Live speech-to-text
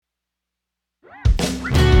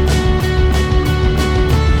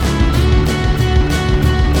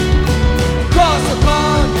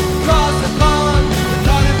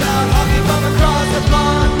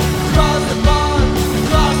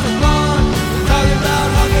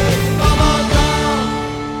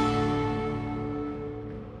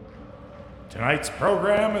Tonight's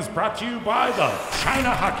program is brought to you by the China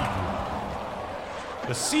Hockey Group.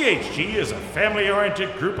 The CHG is a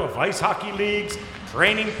family-oriented group of ice hockey leagues,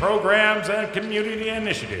 training programs, and community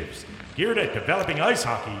initiatives geared at developing ice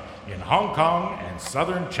hockey in Hong Kong and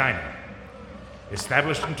southern China.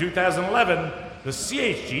 Established in 2011, the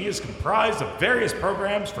CHG is comprised of various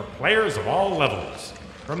programs for players of all levels,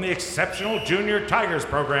 from the exceptional Junior Tigers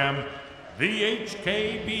program, the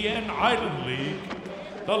HKBN Island League,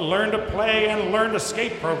 the Learn to Play and Learn to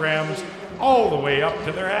Skate programs, all the way up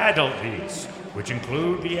to their adult leagues, which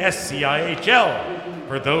include the SCIHL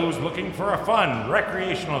for those looking for a fun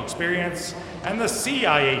recreational experience, and the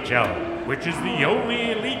CIHL, which is the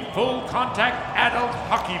only elite full-contact adult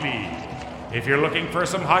hockey league. If you're looking for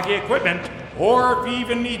some hockey equipment, or if you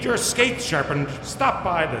even need your skates sharpened, stop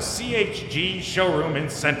by the CHG showroom in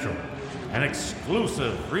Central, an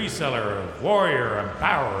exclusive reseller of Warrior and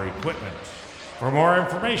Power equipment. For more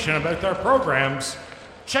information about their programs,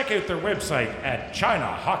 check out their website at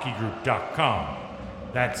ChinaHockeyGroup.com.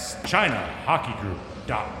 That's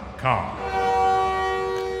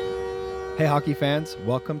ChinaHockeyGroup.com. Hey, hockey fans,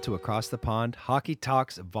 welcome to Across the Pond Hockey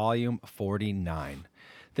Talks Volume 49.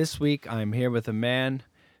 This week, I'm here with a man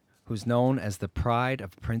who's known as the pride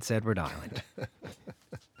of Prince Edward Island.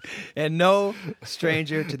 And no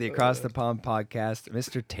stranger to the Across the Pond podcast,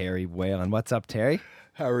 Mr. Terry Whalen. What's up, Terry?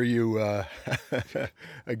 How are you?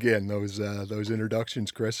 Again, those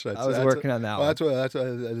introductions, Chris. I was working on that one. That's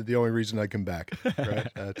the only reason I come back. Right?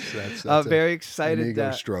 That's very excited. An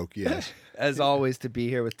ego stroke, yes. As always, to be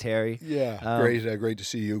here with Terry. Yeah, great to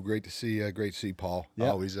see you. Great to see Paul.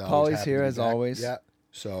 Yep. Always Paulie's here as back. always. Yeah.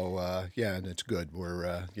 So and it's good.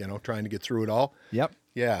 We're trying to get through it all. Yep.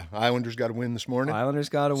 Yeah. Islanders got a win this morning. Islanders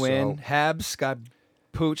got a win. Habs got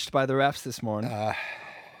pooched by the refs this morning.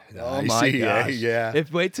 Oh my gosh! Yeah.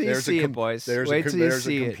 Wait till you see it, boys. Wait till you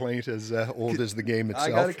see it. There's a complaint as old as the game itself.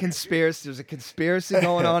 I got a conspiracy. There's a conspiracy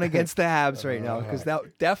going on against the Habs right now because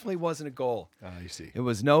that definitely wasn't a goal. I see. It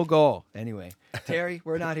was no goal. Anyway, Terry,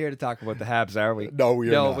 we're not here to talk about the Habs, are we? No, we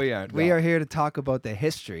are not. No, we aren't. No. We are here to talk about the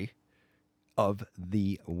history of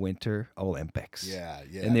the Winter Olympics. Yeah.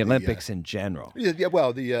 And the Olympics in general. Yeah,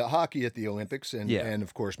 well, the hockey at the Olympics and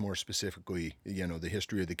of course, more specifically, the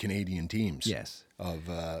history of the Canadian teams. Yes. Of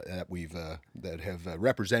that have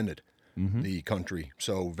represented the country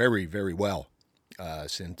so very, very well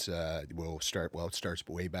since it starts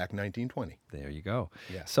way back in 1920. There you go.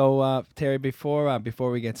 Yeah. So, Terry, before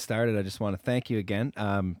we get started, I just want to thank you again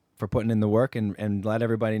for putting in the work and let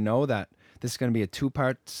everybody know that this is going to be a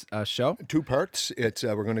two-part show. 2 parts. It's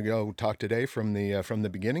we're going to go talk today from the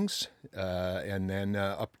beginnings, and then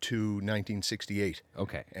up to 1968.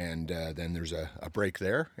 Okay. And then there's a break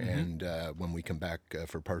there, and when we come back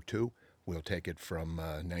for part 2, we'll take it from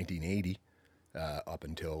 1980 up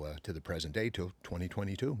until to the present day, till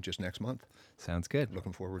 2022, just next month. Sounds good.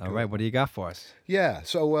 Looking forward to it. All right, what do you got for us? Yeah.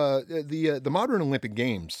 So the modern Olympic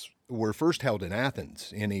Games were first held in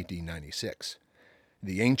Athens in 1896.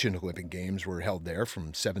 The ancient Olympic Games were held there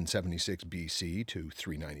from 776 BC to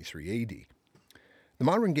 393 AD. The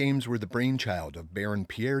modern Games were the brainchild of Baron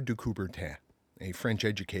Pierre de Coubertin, a French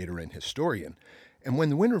educator and historian, and when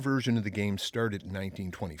the winter version of the Games started in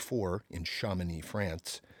 1924 in Chamonix,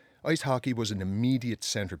 France, ice hockey was an immediate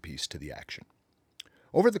centerpiece to the action.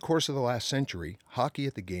 Over the course of the last century, hockey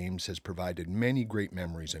at the Games has provided many great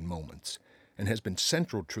memories and moments, and has been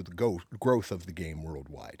central to the growth of the game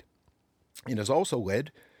worldwide. It has also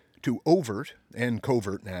led to overt and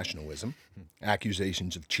covert nationalism,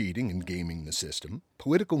 accusations of cheating and gaming the system,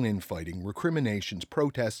 political infighting, recriminations,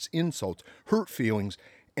 protests, insults, hurt feelings,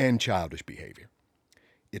 and childish behavior.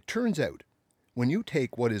 It turns out, when you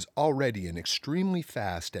take what is already an extremely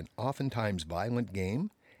fast and oftentimes violent game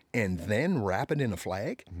and then wrap it in a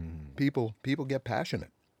flag, people get passionate.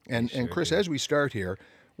 And Chris, as we start here,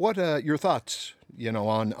 what your thoughts,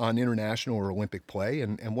 on international or Olympic play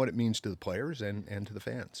and what it means to the players and to the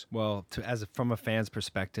fans? Well, from a fan's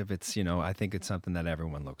perspective, it's I think it's something that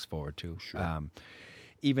everyone looks forward to. Sure.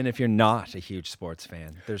 Even if you're not a huge sports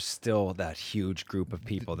fan, there's still that huge group of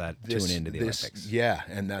people that tune into the Olympics. Yeah,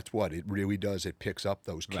 and that's what it really does. It picks up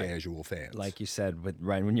those casual fans. Like you said,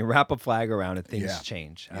 when you wrap a flag around it, things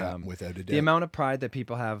change. Yeah, without a doubt. The amount of pride that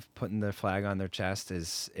people have putting their flag on their chest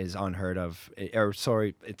is unheard of.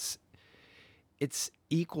 It's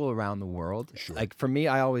equal around the world. Sure. Like for me,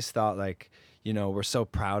 I always thought we're so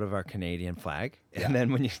proud of our Canadian flag, and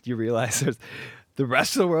then when you realize the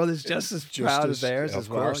rest of the world is just as proud as theirs as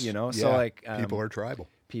well, Yeah. So people are tribal.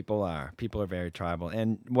 People are very tribal.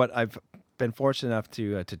 And what I've been fortunate enough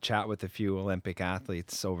to chat with a few Olympic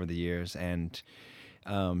athletes over the years, and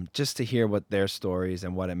just to hear what their stories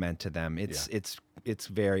and what it meant to them. It's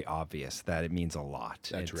very obvious that it means a lot.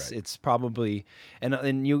 That's right. It's probably,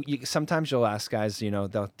 and you sometimes you'll ask guys,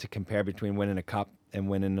 to compare between winning a cup and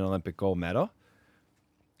winning an Olympic gold medal.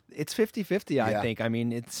 It's 50-50, I think. I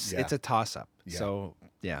mean, it's a toss-up. Yeah. So,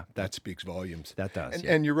 yeah. That speaks volumes. That does,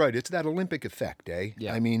 And you're right. It's that Olympic effect, eh?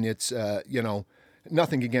 Yeah. I mean, it's,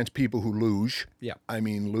 nothing against people who luge. Yeah. I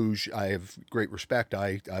mean, luge, I have great respect.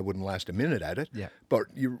 I wouldn't last a minute at it. Yeah. But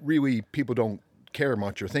people don't care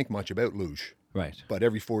much or think much about luge. Right. But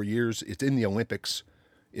every 4 years, it's in the Olympics.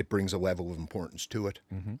 It brings a level of importance to it.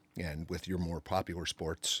 Mm-hmm. And with your more popular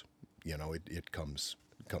sports, it comes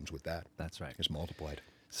with that. That's right. It's multiplied.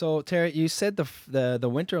 So, Terry, you said the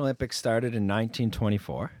Winter Olympics started in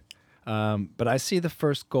 1924, but I see the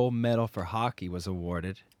first gold medal for hockey was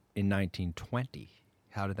awarded in 1920.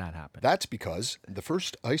 How did that happen? That's because the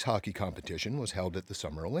first ice hockey competition was held at the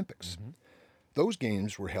Summer Olympics. Mm-hmm. Those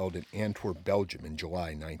games were held in Antwerp, Belgium in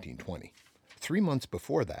July 1920. 3 months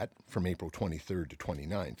before that, from April 23rd to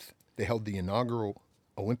 29th, they held the inaugural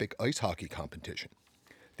Olympic ice hockey competition.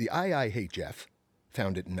 The IIHF,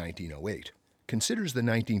 founded in 1908, considers the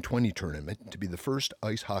 1920 tournament to be the first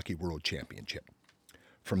ice hockey world championship.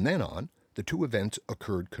 From then on, the two events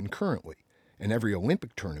occurred concurrently, and every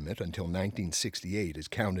Olympic tournament until 1968 is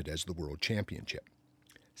counted as the world championship.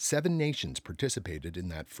 7 nations participated in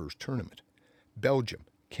that first tournament: Belgium,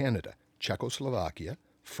 Canada, Czechoslovakia,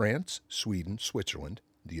 France, Sweden, Switzerland,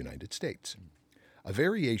 the United States. A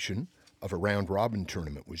variation of a round-robin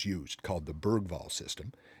tournament was used, called the Bergvall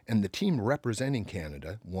system, and the team representing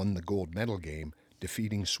Canada won the gold medal game,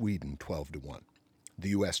 defeating Sweden 12-1. The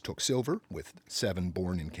U.S. took silver with 7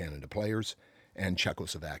 born-in-Canada players, and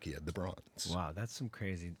Czechoslovakia the bronze. Wow, that's some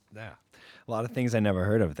crazy. Yeah, a lot of things I never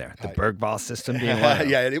heard of there. The Bergvall system being one.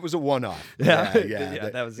 Yeah, it was a one-off. Yeah,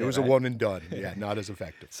 that was it. It was right? a one and done. Yeah, not as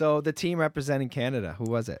effective. So the team representing Canada, who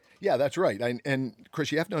was it? Yeah, that's right. And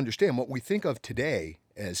Chris, you have to understand what we think of today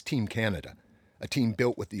as Team Canada, a team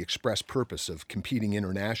built with the express purpose of competing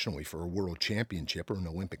internationally for a world championship or an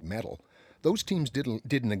Olympic medal. Those teams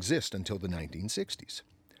didn't exist until the 1960s.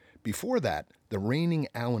 Before that, the reigning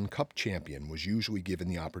Allen Cup champion was usually given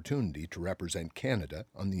the opportunity to represent Canada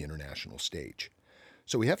on the international stage.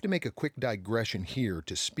 So we have to make a quick digression here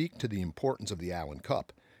to speak to the importance of the Allen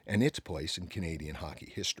Cup and its place in Canadian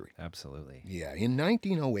hockey history. Absolutely. Yeah, in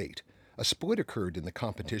 1908, a split occurred in the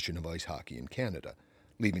competition of ice hockey in Canada,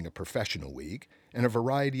 leaving a professional league and a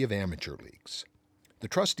variety of amateur leagues. The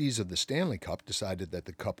trustees of the Stanley Cup decided that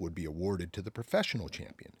the cup would be awarded to the professional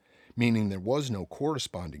champion, meaning there was no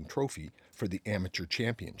corresponding trophy for the amateur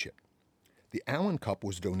championship. The Allen Cup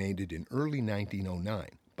was donated in early 1909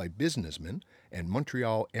 by businessman and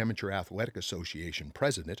Montreal Amateur Athletic Association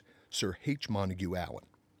president Sir H. Montague Allen.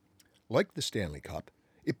 Like the Stanley Cup,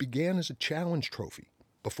 it began as a challenge trophy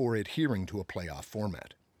before adhering to a playoff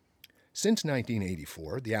format. Since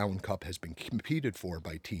 1984, the Allen Cup has been competed for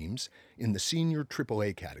by teams in the senior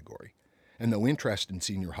AAA category, and though interest in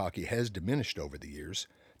senior hockey has diminished over the years,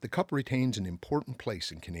 the Cup retains an important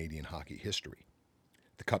place in Canadian hockey history.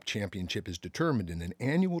 The Cup Championship is determined in an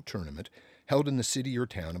annual tournament held in the city or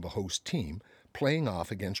town of a host team, playing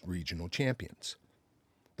off against regional champions.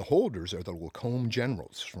 The holders are the Lacombe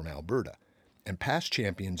Generals from Alberta, and past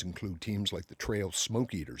champions include teams like the Trail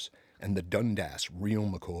Smoke Eaters and the Dundas Real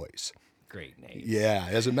McCoys. Great names. Yeah,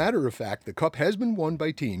 as a matter of fact, the Cup has been won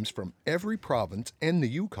by teams from every province and the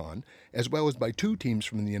Yukon, as well as by 2 teams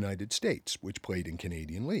from the United States, which played in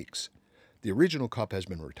Canadian leagues. The original Cup has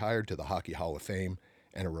been retired to the Hockey Hall of Fame,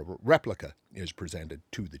 and a replica is presented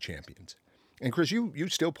to the champions. And Chris, you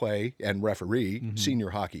still play and referee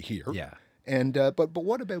senior hockey here. Yeah. And but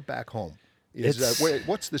what about back home?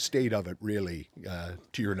 What's the state of it really,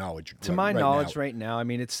 to your knowledge? To my knowledge, right now, I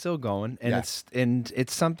mean, it's still going, and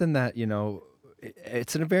it's something that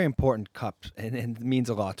it's a very important cup, and it means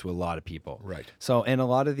a lot to a lot of people. Right. So, and a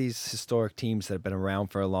lot of these historic teams that have been around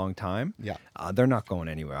for a long time, they're not going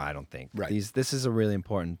anywhere, I don't think. Right. This is a really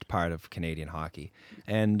important part of Canadian hockey.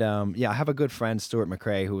 And, I have a good friend, Stuart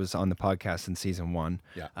McRae, who was on the podcast in season 1.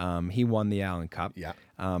 Yeah. He won the Allen Cup. Yeah.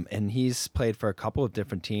 And he's played for a couple of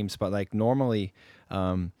different teams, but like normally,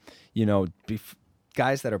 guys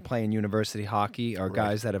that are playing university hockey or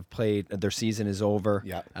guys that have played, their season is over.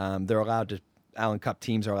 Yeah. They're allowed to, Allen Cup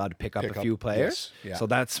teams are allowed to pick up a few players. Yes, yeah. So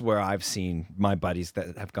that's where I've seen my buddies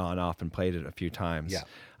that have gone off and played it a few times. Yeah.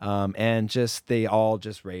 And they all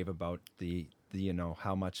just rave about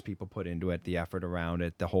how much people put into it, the effort around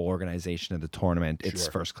it, the whole organization of the tournament. It's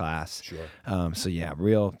Sure. first class. Sure. So yeah,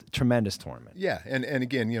 real tremendous tournament. Yeah, and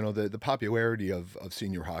again, the popularity of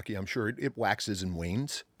senior hockey, I'm sure it waxes and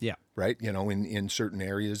wanes, Yeah. right? In certain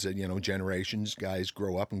areas, generations, guys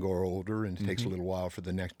grow up and grow older, and it takes a little while for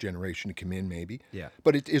the next generation to come in, maybe. Yeah.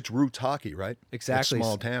 But it's roots hockey, right? Exactly. It's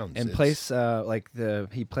small towns. And It's- place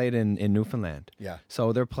he played in Newfoundland. Yeah.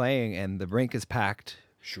 So they're playing and the rink is packed.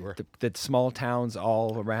 Sure. The small towns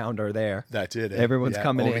all around are there. That's it. Everyone's Yeah,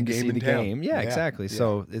 coming own a in to game see in the town. game. Yeah, Yeah, exactly. yeah.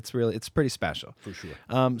 So it's pretty special. For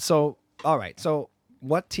sure. So all right. So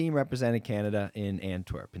what team represented Canada in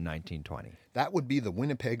Antwerp in 1920? That would be the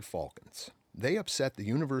Winnipeg Falcons. They upset the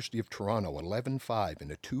University of Toronto 11-5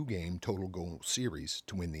 in a 2-game total goal series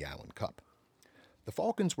to win the Allen Cup. The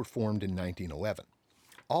Falcons were formed in 1911.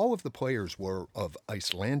 All of the players were of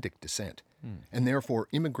Icelandic descent, and therefore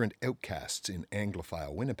immigrant outcasts in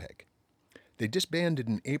Anglophile Winnipeg. They disbanded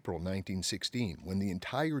in April 1916 when the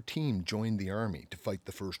entire team joined the army to fight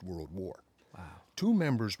the First World War. Wow. 2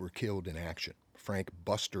 members were killed in action, Frank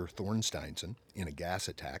Buster Thornsteinson in a gas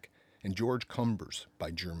attack, and George Cumbers by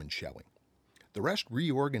German shelling. The rest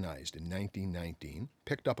reorganized in 1919,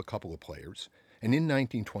 picked up a couple of players, and in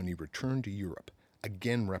 1920 returned to Europe,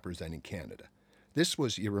 again representing Canada. This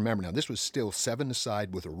was, you remember now, this was still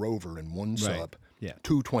 7-a-side with a rover and 1 sub, Yeah.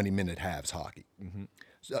 2 20-minute halves hockey.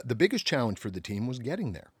 So, the biggest challenge for the team was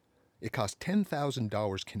getting there. It cost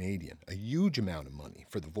 $10,000 Canadian, a huge amount of money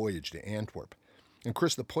for the voyage to Antwerp. And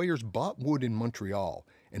Chris, the players bought wood in Montreal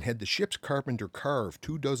and had the ship's carpenter carve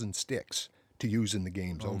 24 sticks to use in the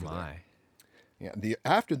games over there. Yeah,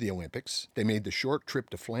 after the Olympics, they made the short trip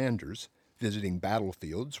to Flanders, visiting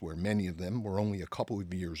battlefields where many of them were only a couple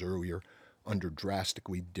of years earlier under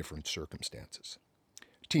drastically different circumstances.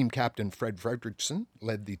 Team captain Fred Fredrickson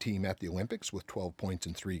led the team at the Olympics with 12 points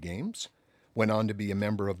in 3 games, went on to be a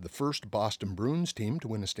member of the first Boston Bruins team to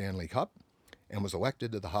win a Stanley Cup, and was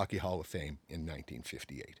elected to the Hockey Hall of Fame in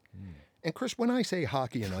 1958. And Chris, when I say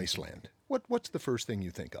hockey in Iceland, what's the first thing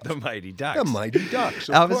you think of? The Mighty Ducks. The Mighty Ducks,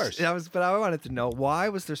 of course. But I wanted to know, why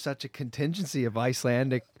was there such a contingency of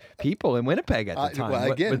Icelandic people in Winnipeg at the time?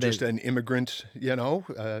 Well, again, just an immigrant,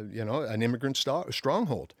 an immigrant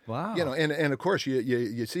stronghold. Wow. And of course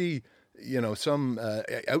you see, some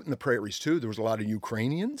out in the prairies too. There was a lot of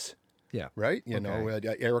Ukrainians. Yeah. Right?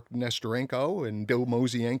 Eric Nestorenko and Bill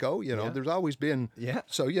Mosienko, there's always been. Yeah.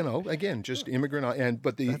 So, again, just immigrant.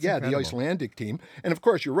 But the incredible. Icelandic team. And of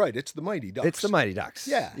course, you're right. It's the Mighty Ducks. It's the Mighty Ducks.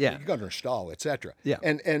 Yeah. Yeah. Gunnar Stahl, etc. Yeah.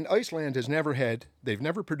 And Iceland has they've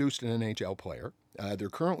never produced an NHL player. They're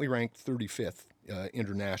currently ranked 35th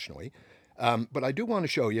internationally. But I do want to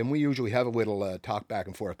show you, and we usually have a little talk back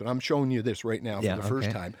and forth, but I'm showing you this right now for the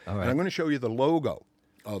first time. All right. And I'm going to show you the logo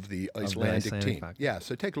of the Icelandic team. hockey. Yeah,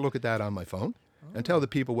 so take a look at that on my phone and tell the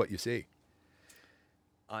people what you see.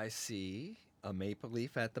 I see a maple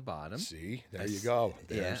leaf at the bottom See, there you go.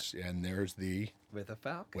 Yeah. There's the with a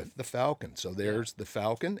falcon. with the falcon. So there's the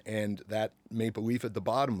falcon, and that maple leaf at the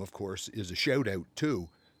bottom, of course, is a shout out to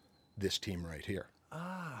this team right here.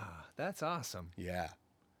 That's awesome. Yeah.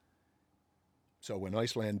 So when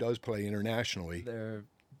Iceland does play internationally,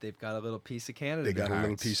 They've got a little piece of Canada. they got a little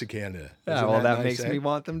hearts. piece of Canada. Yeah, Isn't well, that nice, makes eh? me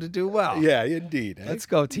want them to do well. Yeah, indeed. eh? Let's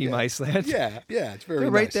go, Team Yeah. Iceland. Yeah, it's very They're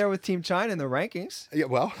nice. right there with Team China in the rankings. Yeah,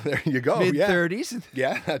 well, there you go. Mid Yeah. 30s.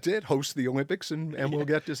 Yeah, that's it. Host the Olympics, and we'll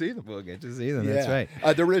get to see them. We'll get to see them. That's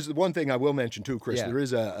right. There is one thing I will mention too, Chris. Yeah. There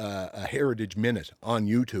is a Heritage Minute on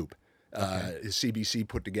YouTube. CBC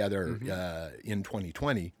put together in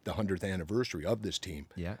 2020 the 100th anniversary of this team.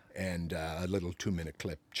 Yeah. And a little 2-minute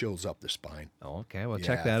clip chills up the spine. Oh, okay, well, Yeah,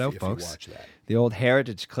 check that out, if you folks. watch that. The old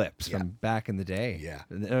heritage clips from back in the day. Yeah.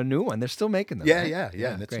 A new one. They're still making them. Yeah, right?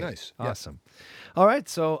 yeah, and it's great. nice. Yeah. Awesome. All right,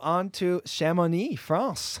 so on to Chamonix,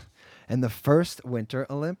 France, and the first Winter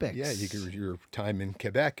Olympics. Yeah, your time in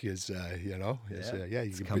Quebec is, you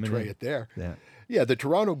can coming betray in. it there. Yeah. Yeah, the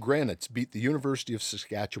Toronto Granites beat the University of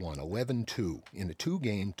Saskatchewan 11-2 in a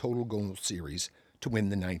 2-game total goal series to win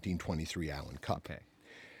the 1923 Allen Cup. Okay.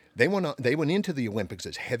 They went into the Olympics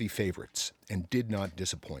as heavy favorites and did not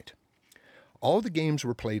disappoint. All the games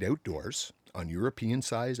were played outdoors on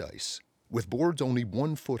European-sized ice with boards only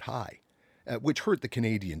 1 foot high, which hurt the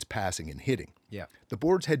Canadians passing and hitting. Yeah. The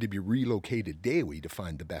boards had to be relocated daily to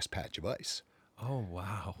find the best patch of ice. Oh,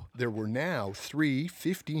 wow. There were now 3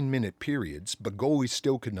 15-minute periods, but goalies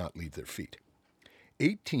still could not leave their feet.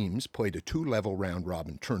 8 teams played a 2-level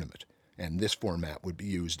round-robin tournament, and this format would be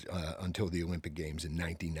used until the Olympic Games in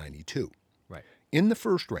 1992. Right. In the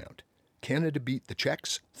first round, Canada beat the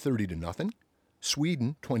Czechs 30-0,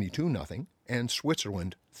 Sweden 22-0, and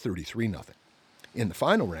Switzerland 33-0. In the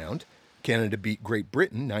final round, Canada beat Great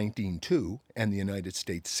Britain 19-2 and the United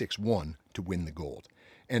States 6-1 to win the gold.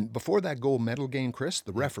 And before that gold medal game, Chris,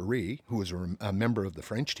 the referee, who was a member of the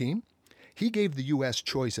French team, he gave the U.S.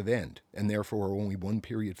 choice of end, and therefore only one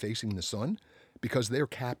period facing the sun, because their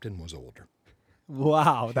captain was older.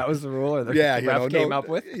 Wow, that was the rule the Yeah, ref came up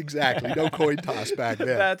with? Exactly. No coin toss back then.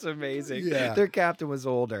 That's amazing. Yeah. Their captain was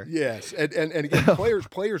older. Yes, and again,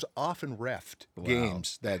 players often reffed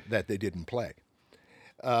games that they didn't play.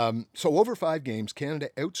 So over 5 games, Canada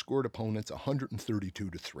outscored opponents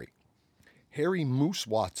 132-3. Harry Moose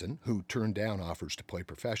Watson, who turned down offers to play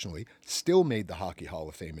professionally, still made the Hockey Hall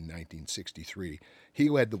of Fame in 1963. He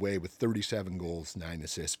led the way with 37 goals, 9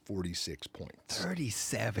 assists, 46 points.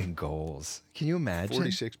 37 goals. Can you imagine?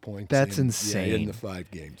 46 points. That's in insane. the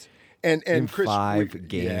 5 games. And in Chris, 5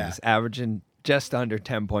 games, yeah. averaging just under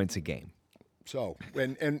 10 points a game. So,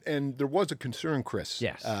 and there was a concern, Chris.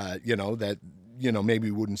 Yes. That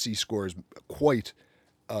maybe we wouldn't see scores quite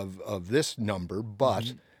of this number,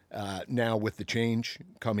 but now with the change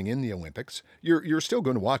coming in the Olympics, you're still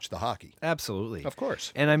going to watch the hockey. Absolutely. Of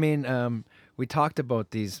course. And I mean, we talked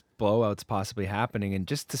about these blowouts possibly happening, and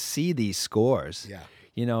just to see these scores,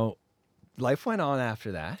 life went on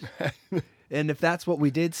after that. And if that's what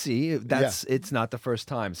we did see, it's not the first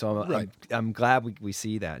time. So I'm glad we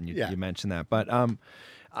see that, and you mentioned that.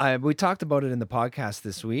 But we talked about it in the podcast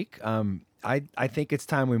this week. I think it's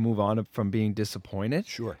time we move on from being disappointed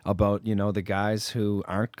about, the guys who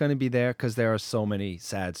aren't going to be there, because there are so many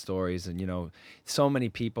sad stories and, so many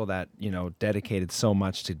people that, dedicated so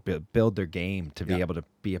much to build their game to be able to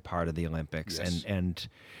be a part of the Olympics. Yes. And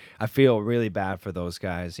I feel really bad for those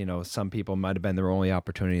guys. Some people might have been their only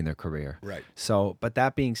opportunity in their career. Right. So, but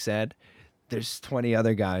that being said, there's 20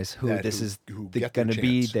 other guys who is going to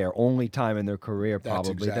be their only time in their career,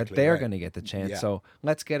 probably, that they're going to get the chance. Yeah. So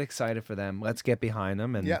let's get excited for them. Let's get behind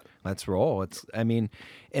them and let's roll. And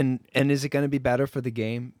is it going to be better for the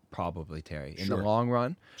game? Probably, Terry. In the long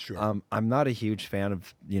run, I'm not a huge fan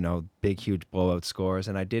of, big, huge blowout scores.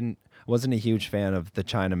 And I wasn't a huge fan of the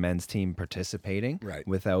China men's team participating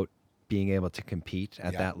without being able to compete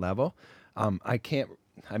at that level. I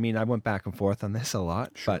went back and forth on this a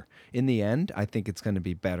lot, but in the end, I think it's going to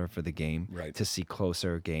be better for the game to see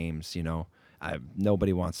closer games.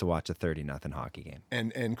 Nobody wants to watch a 30-0 hockey game.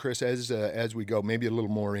 And Chris, as we go, maybe a little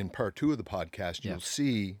more in part 2 of the podcast, you'll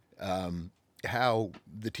see how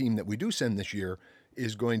the team that we do send this year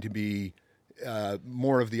is going to be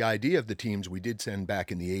more of the idea of the teams we did send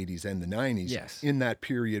back in the 80s and the 90s in that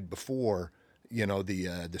period before,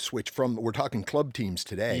 the switch from, we're talking club teams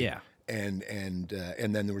today. Yeah. And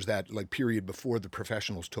then there was that period before the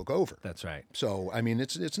professionals took over. That's right. So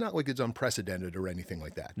it's not like it's unprecedented or anything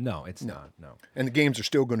like that. No, it's not. No. And the games are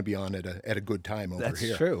still going to be on at a good time over here.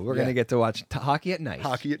 That's true. We're going to get to watch hockey at night.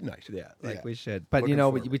 Hockey at night. Yeah, we should. But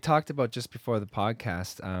we talked about just before the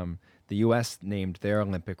podcast. The U.S. named their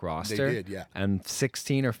Olympic roster. They did, yeah. And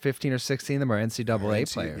 16 or 15 or 16 of them are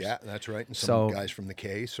NCAA players. Yeah, that's right. And some guys from the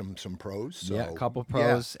K, some pros. So, a couple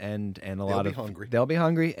pros and a lot of... Hungry. They'll be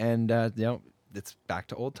hungry. And, it's back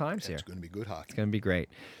to old times here. It's going to be good hockey. It's going to be great.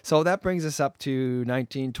 So that brings us up to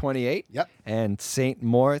 1928. Yep. And St.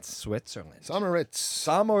 Moritz, Switzerland.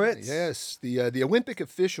 Samoritz. Yes. The Olympic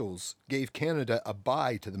officials gave Canada a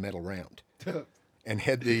bye to the medal round. And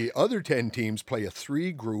had the other 10 teams play a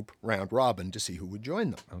 3-group round robin to see who would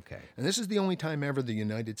join them. Okay. And this is the only time ever the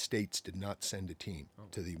United States did not send a team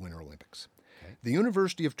to the Winter Olympics. Okay. The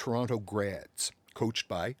University of Toronto Grads, coached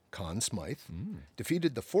by Conn Smythe,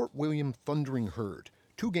 defeated the Fort William Thundering Herd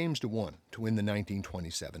 2-1 to win the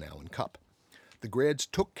 1927 Allen Cup. The Grads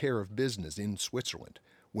took care of business in Switzerland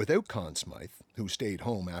without Conn Smythe, who stayed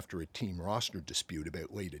home after a team roster dispute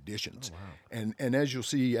about late additions. Oh, wow. And as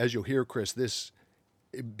you'll hear, Chris,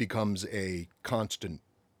 it becomes a constant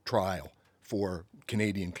trial for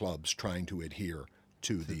Canadian clubs trying to adhere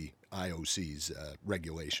to the IOC's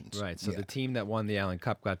regulations. Right, so the team that won the Allen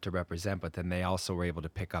Cup got to represent, but then they also were able to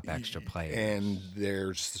pick up extra players. And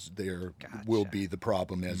there will be the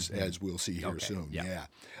problem as we'll see here soon. Yeah.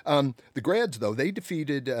 The Grads, though, they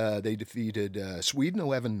defeated Sweden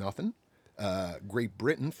 11-0, Great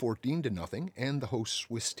Britain 14-0, and the host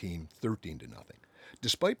Swiss team 13-0.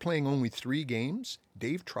 Despite playing only 3 games,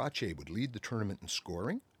 Dave Trottier would lead the tournament in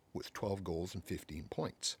scoring with 12 goals and 15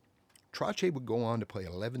 points. Trottier would go on to play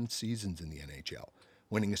 11 seasons in the NHL,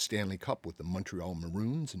 winning a Stanley Cup with the Montreal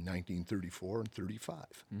Maroons in 1934 and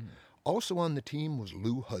 35. Also on the team was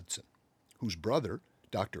Lou Hudson, whose brother,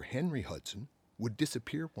 Dr. Henry Hudson, would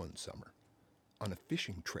disappear one summer on a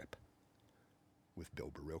fishing trip with Bill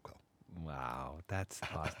Barilko. Wow, that's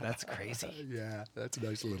awesome. That's crazy. Yeah, that's a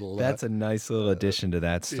nice little. That's a nice little addition to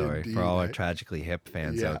that story indeed, for all our eh? Tragically Hip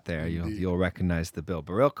fans Yeah, out there. indeed. You'll recognize the Bill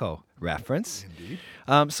Barilko reference. Indeed.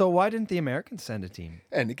 So why didn't the Americans send a team?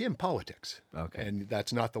 And again, politics. Okay. And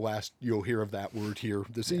that's not the last you'll hear of that word here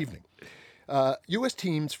this evening. U.S.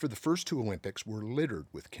 teams for the first two Olympics were littered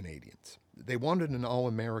with Canadians. They wanted an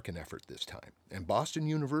all-American effort this time, and Boston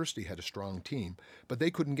University had a strong team, but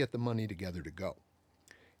they couldn't get the money together to go.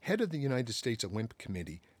 Head of the United States Olympic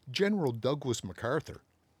Committee, General Douglas MacArthur,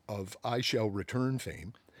 of I Shall Return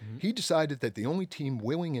fame, he decided that the only team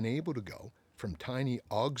willing and able to go from tiny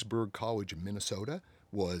Augsburg College in Minnesota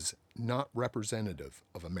was not representative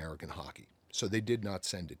of American hockey. So they did not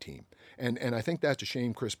send a team. And I think that's a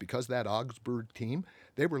shame, Chris, because that Augsburg team,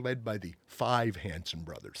 they were led by the 5 Hanson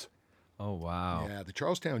brothers. Oh, wow. Yeah, the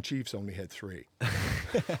Charlestown Chiefs only had 3.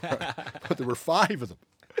 But there were 5 of them.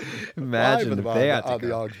 Imagine if they got to the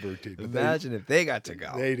go. Augsburg team. But Imagine if they got to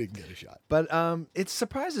go. they didn't get a shot. But it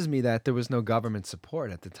surprises me that there was no government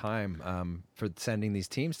support at the time for sending these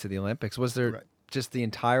teams to the Olympics. Was there Right. just the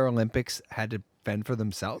entire Olympics had to fend for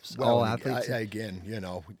themselves? All athletes? Again,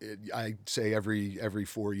 I'd say every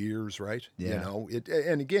 4 years, right? Yeah.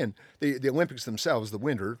 And again, the Olympics themselves, the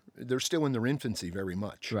winter, they're still in their infancy very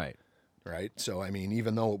much. Right. Right. So, I mean,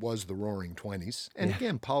 even though it was the roaring 20s, and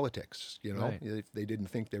again, politics, Right. if they didn't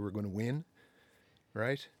think they were going to win,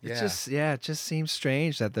 right? It just seems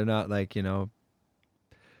strange that they're not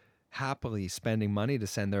happily spending money to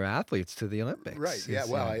send their athletes to the Olympics. Right. Yeah.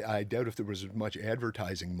 Well, I doubt if there was as much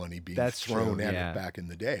advertising money being That's thrown true, at yeah. it back in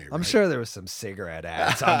the day. I'm right? sure there was some cigarette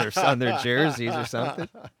ads on their jerseys or something.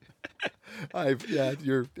 I'd say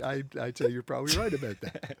you're probably right about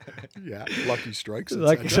that. Yeah. Lucky Strikes.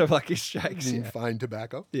 Lucky etc. Strikes. Mean Yeah. fine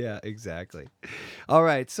tobacco. Yeah, exactly. All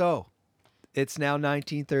right, so it's now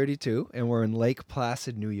 1932, and we're in Lake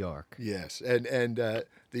Placid, New York. Yes, and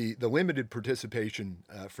the limited participation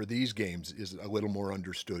for these games is a little more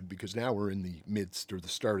understood because now we're in the midst or the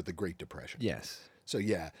start of the Great Depression. Yes. So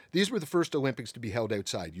yeah, these were the first Olympics to be held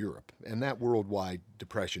outside Europe, and that worldwide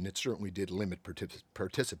depression, it certainly did limit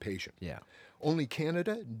participation. Yeah. Only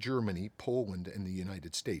Canada, Germany, Poland, and the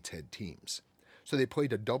United States had teams. So they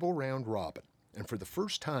played a double round robin, and for the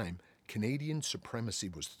first time, Canadian supremacy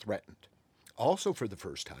was threatened. Also for the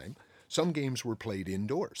first time, some games were played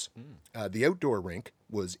indoors. The outdoor rink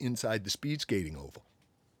was inside the speed skating oval.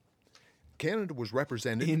 Canada was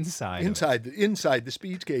represented Inside the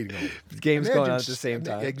speed skating oval. The game's going on at the same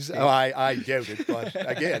time. I doubt it, but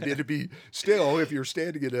again, it'd be still if you're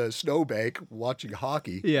standing in a snowbank watching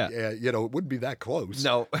hockey. Yeah. It wouldn't be that close.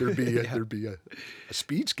 No. there'd be a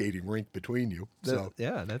speed skating rink between you. So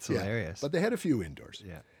That's yeah. hilarious. But they had a few indoors.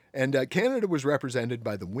 Yeah. And Canada was represented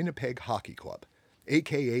by the Winnipeg Hockey Club,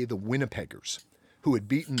 a.k.a. the Winnipeggers, who had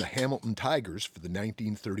beaten the Hamilton Tigers for the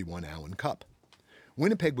 1931 Allen Cup.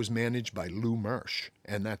 Winnipeg was managed by Lou Marsh,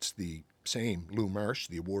 and that's the same Lou Marsh.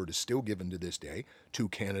 The award is still given to this day to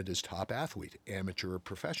Canada's top athlete, amateur or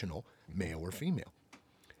professional, male or female.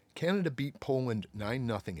 Canada beat Poland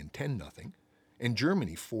 9-0 and 10-0, and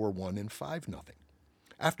Germany 4-1 and 5-0.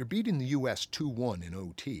 After beating the U.S. 2-1 in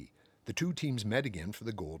OT, the two teams met again for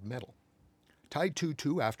the gold medal. Tied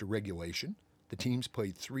 2-2 after regulation, the teams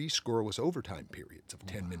played 3 scoreless overtime periods of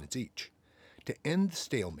 10 minutes each. To end the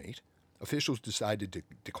stalemate, officials decided to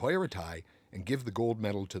declare a tie and give the gold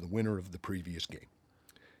medal to the winner of the previous game.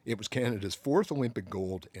 It was Canada's 4th Olympic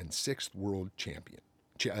gold and 6th world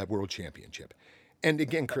championship. And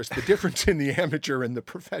again, Chris, the difference in the amateur and the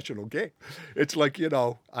professional game, it's like,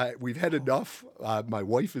 we've had enough. My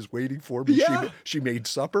wife is waiting for me. Yeah. She made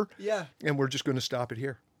supper. Yeah. And we're just going to stop it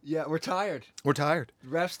here. Yeah, we're tired. We're tired. The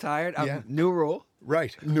ref's tired. Yeah. New rule.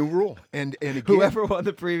 Right. New rule. And again, Whoever won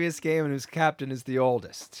the previous game and whose captain is the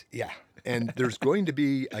oldest. Yeah. And there's going to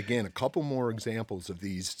be, again, a couple more examples of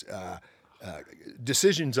these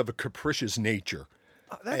decisions of a capricious nature.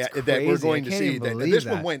 That's crazy. That we're going I to can't see. even That believe this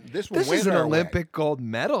that. one went. This is an our Olympic way. gold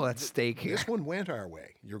medal at stake here. This one went our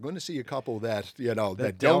way. You're going to see a couple that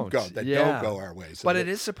that don't. don't go our way. So But it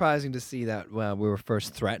is surprising to see that we were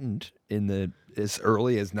first threatened in as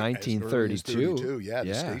early as 1932. Yeah,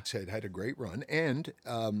 the States had a great run, and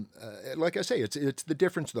like I say, it's the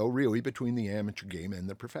difference though, really, between the amateur game and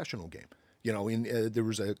the professional game. There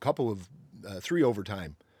was a couple of 3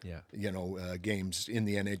 overtime. Games in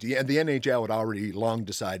the NHL. And the NHL had already long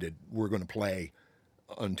decided we're going to play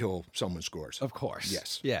until someone scores. Of course.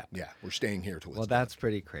 Yes. Yeah. Yeah. We're staying here till it's Well, done. that's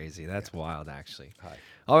pretty crazy. That's wild, actually. Hi.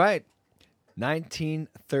 All right.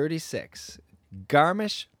 1936.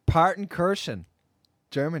 Garmisch-Partenkirchen,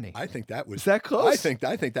 Germany. I think that was. Is that close?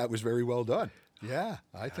 I think that was very well done. Yeah,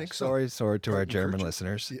 I think so. Sorry to our German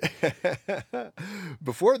listeners.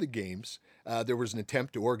 Before the games, there was an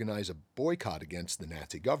attempt to organize a boycott against the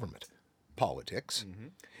Nazi government. Politics.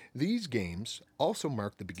 These games also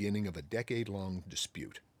marked the beginning of a decade-long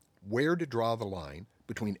dispute, where to draw the line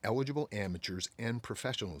between eligible amateurs and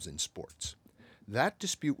professionals in sports. That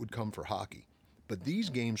dispute would come for hockey, but these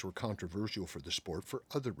games were controversial for the sport for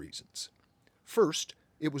other reasons. First,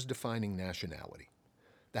 it was defining nationality.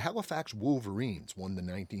 The Halifax Wolverines won the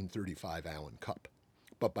 1935 Allen Cup,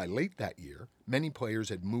 but by late that year, many players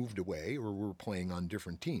had moved away or were playing on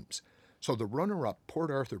different teams, so the runner-up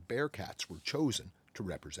Port Arthur Bearcats were chosen to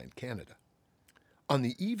represent Canada. On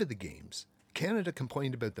the eve of the games, Canada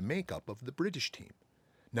complained about the makeup of the British team.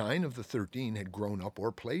 9 of the 13 had grown up or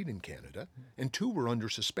played in Canada, and 2 were under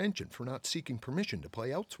suspension for not seeking permission to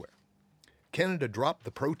play elsewhere. Canada dropped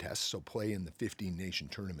the protests so play in the 15-nation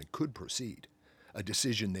tournament could proceed, a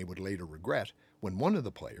decision they would later regret when one of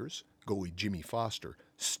the players, goalie Jimmy Foster,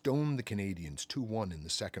 stoned the Canadians 2-1 in the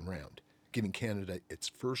second round, giving Canada its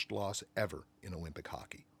first loss ever in Olympic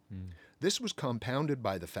hockey. This was compounded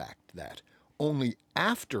by the fact that, only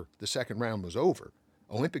after the second round was over,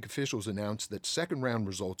 Olympic officials announced that second-round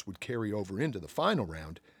results would carry over into the final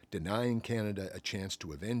round, denying Canada a chance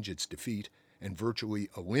to avenge its defeat and virtually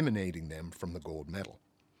eliminating them from the gold medal.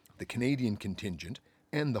 The Canadian contingent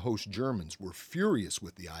and the host Germans were furious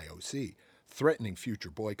with the IOC, threatening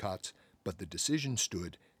future boycotts, but the decision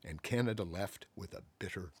stood and Canada left with a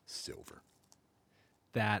bitter silver.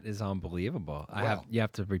 That is unbelievable. Well, You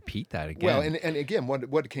have to repeat that again. Well, and again,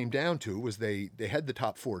 what it came down to was they had the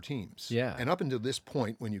top 4 teams. Yeah. And up until this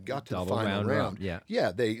point, when you got to Double the final round,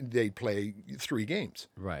 yeah. they play 3 games.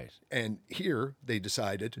 Right. And here they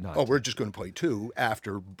decided, Not we're just going to play 2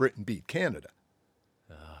 after Britain beat Canada.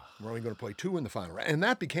 We're only going to play 2 in the final round. And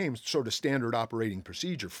that became sort of standard operating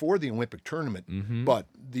procedure for the Olympic tournament. But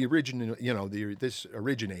the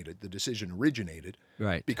decision originated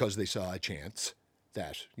Right. because they saw a chance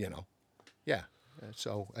that,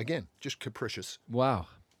 So, again, just capricious. Wow.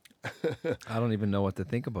 I don't even know what to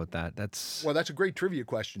think about that. That's Well, that's a great trivia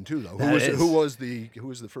question, too, though. That is. Who was the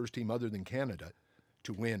first team other than Canada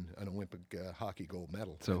to win an Olympic hockey gold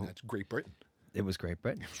medal? So- And that's Great Britain. It was Great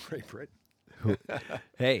Britain. Great Britain.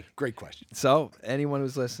 Hey, Great question. so anyone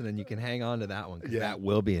who's listening, you can hang on to that one because Yeah. that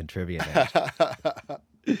will be in trivia next.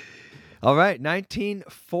 All right,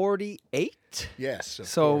 1948. Yes. Of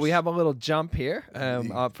So we course. have a little jump here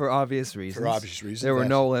for obvious reasons. obvious reasons, There were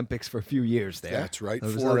that's- no Olympics for a few years there. That's right.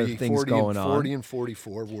 There was other things going on. 40 and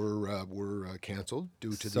 44 were canceled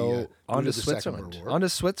due to So on the to Second Switzerland. World War. On to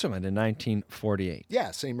Switzerland in 1948.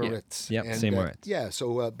 Yeah, St. Moritz. Yep, And, St. Moritz.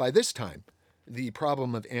 So by this time, the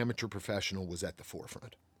problem of amateur professional was at the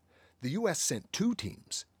forefront. The U.S. sent 2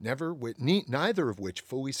 teams, neither of which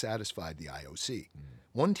fully satisfied the IOC.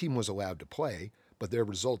 One team was allowed to play, but their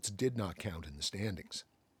results did not count in the standings.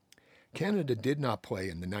 Canada did not play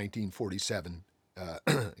in the 1947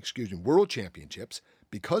 World Championships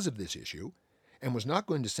because of this issue, and was not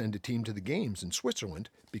going to send a team to the games in Switzerland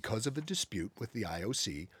because of a dispute with the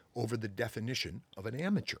IOC over the definition of an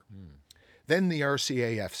amateur. Then the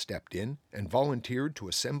RCAF stepped in and volunteered to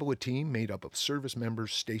assemble a team made up of service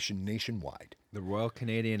members stationed nationwide. The Royal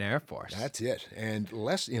Canadian Air Force. That's it. And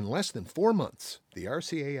in less than 4 months, the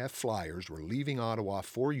RCAF Flyers were leaving Ottawa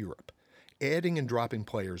for Europe, adding and dropping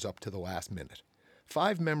players up to the last minute.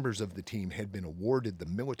 5 members of the team had been awarded the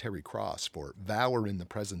Military Cross for valor in the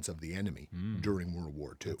presence of the enemy during World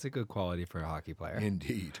War II. That's a good quality for a hockey player.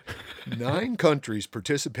 Indeed. 9 countries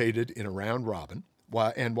participated in a round robin,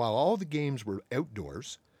 while all the games were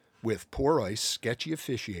outdoors, with poor ice, sketchy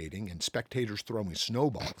officiating, and spectators throwing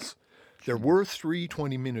snowballs, there were 3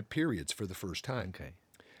 20-minute periods for the first time. Okay.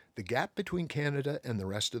 The gap between Canada and the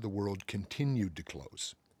rest of the world continued to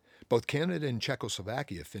close. Both Canada and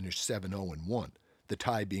Czechoslovakia finished 7-0-1, the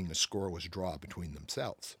tie being a scoreless draw between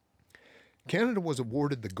themselves. Canada was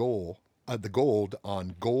awarded the gold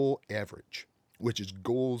on goal average, which is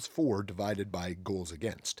goals for divided by goals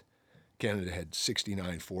against. Canada had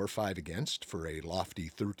 69 for, 5 against, for a lofty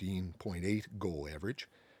 13.8 goal average,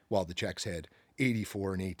 while the Czechs had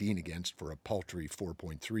 84 and 18 against for a paltry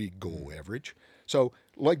 4.3 goal average. So,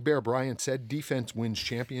 like Bear Bryant said, defense wins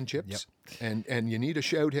championships. Yep. And you need a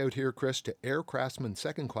shout out here, Chris, to Air Craftsman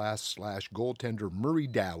second class / goaltender Murray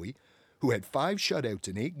Dowie, who had 5 shutouts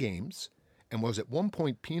in 8 games and was at one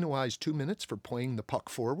point penalized 2 minutes for playing the puck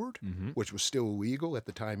forward, which was still illegal at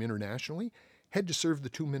the time internationally, had to serve the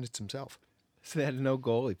 2 minutes himself. So they had no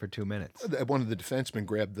goalie for 2 minutes. One of the defensemen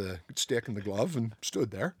grabbed the stick and the glove and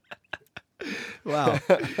stood there. Wow.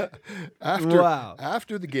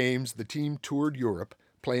 After the games, the team toured Europe,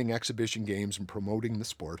 playing exhibition games and promoting the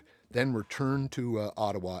sport, then returned to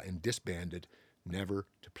Ottawa and disbanded, never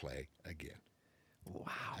to play again.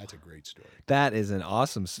 Wow. That's a great story. That is an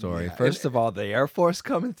awesome story. Yeah, First of all, the Air Force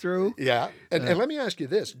coming through. Yeah. And let me ask you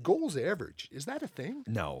this, goals average, is that a thing?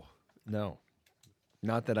 No.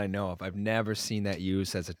 Not that I know of. I've never seen that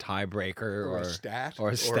used as a tiebreaker Or a stat? Or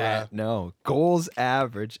a Or stat. No. Goals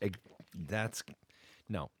average.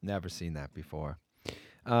 No, never seen that before.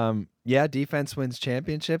 Yeah, defense wins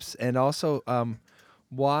championships. And also,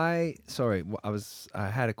 why? Sorry, I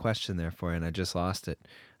had a question there for you, and I just lost it.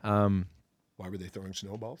 Why were they throwing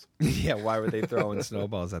snowballs? Yeah, why were they throwing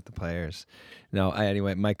snowballs at the players? No,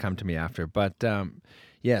 anyway, it might come to me after. But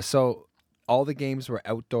yeah, so all the games were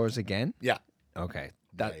outdoors again? Yeah. Okay.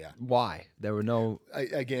 Yeah. Why? There were no...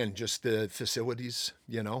 Again, just the facilities,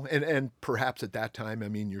 and perhaps at that time, I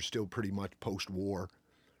mean, you're still pretty much post-war,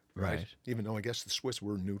 right? Even though I guess the Swiss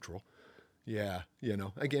were neutral. Yeah,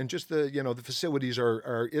 again, just the facilities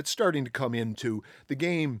are it's starting to come into the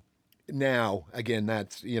game now. Again,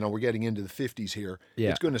 that's, we're getting into the 50s here.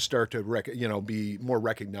 Yeah. It's going to start to, be more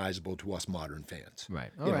recognizable to us modern fans.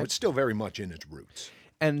 Right. It's still very much in its roots.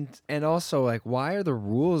 And also, like, why are the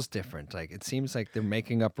rules different? Like, it seems like they're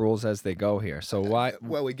making up rules as they go here. So why?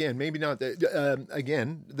 Well, again, maybe not.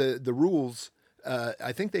 The rules.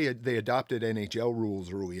 I think they adopted NHL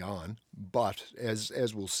rules early on, but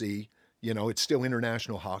as we'll see, it's still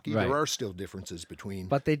international hockey. Right. There are still differences between.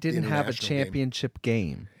 But they didn't have a international game. championship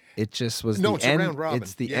game. It just was No, the it's a end. round robin.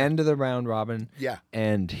 It's the Yeah. end of the round robin. Yeah.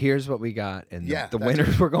 And here's what we got. And Yeah, the that's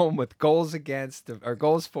winners were going with goals against or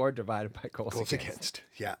goals for divided by goals Goals against. against.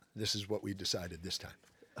 Yeah, this is what we decided this time.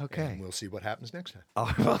 Okay. And we'll see what happens next time.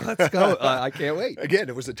 Oh, well, let's go. I can't wait. Again,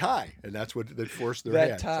 it was a tie, and that's what that forced their That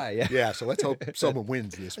hand. tie, yeah. Yeah, so let's hope someone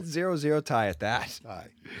wins this one. 0-0 tie at that. Tie.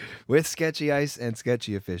 With sketchy ice and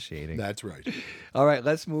sketchy officiating. That's right. All right,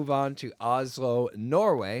 let's move on to Oslo,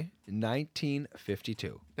 Norway,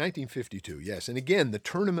 1952. 1952, yes. And again, the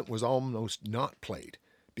tournament was almost not played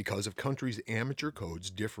because of countries' amateur codes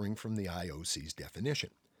differing from the IOC's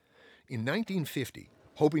definition. In 1950,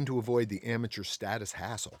 hoping to avoid the amateur status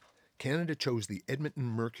hassle, Canada chose the Edmonton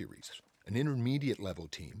Mercuries, an intermediate-level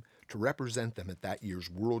team, to represent them at that year's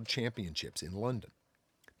World Championships in London.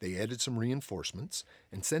 They added some reinforcements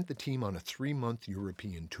and sent the team on a 3-month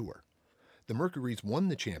European tour. The Mercuries won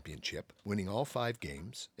the championship, winning all 5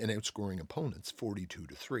 games and outscoring opponents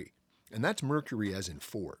 42-3. And that's Mercury as in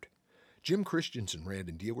Ford. Jim Christensen ran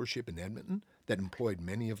a dealership in Edmonton that employed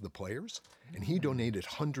many of the players, and he donated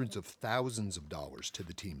hundreds of thousands of dollars to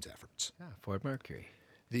the team's efforts. Yeah, Ford Mercury.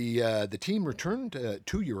 The team returned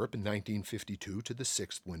to Europe in 1952 to the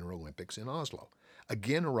 6th Winter Olympics in Oslo,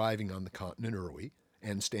 again arriving on the continent early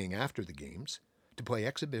and staying after the games to play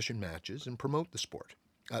exhibition matches and promote the sport.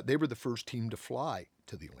 They were the first team to fly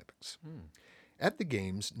to the Olympics. At the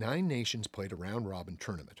games, 9 nations played a round-robin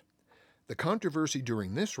tournament. The controversy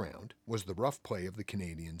during this round was the rough play of the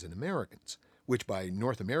Canadians and Americans, which by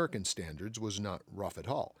North American standards was not rough at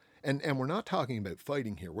all. And we're not talking about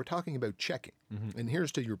fighting here. We're talking about checking. Mm-hmm. And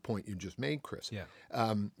here's to your point you just made, Chris. Yeah.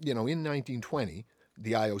 In 1920,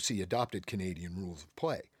 the IOC adopted Canadian rules of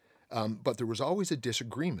play. But there was always a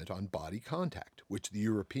disagreement on body contact, which the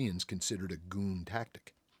Europeans considered a goon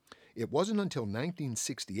tactic. It wasn't until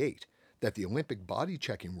 1968 that the Olympic body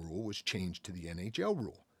checking rule was changed to the NHL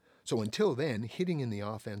rule. So until then, hitting in the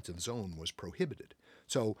offensive zone was prohibited.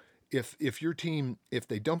 So if your team, if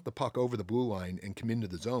they dump the puck over the blue line and come into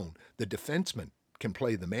the zone, the defenseman can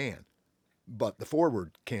play the man, but the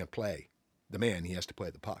forward can't play the man. He has to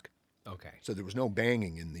play the puck. Okay. So there was no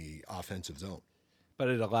banging in the offensive zone. But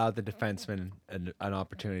it allowed the defenseman an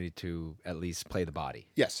opportunity to at least play the body.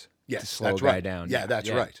 Yes, To slow that's a guy right. down. Yeah, that's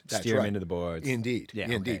right. That's Steer right. him into the boards. Indeed, Yeah,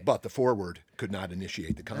 indeed. okay. But the forward could not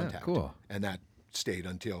initiate the contact. cool. And that stayed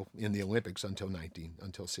in the Olympics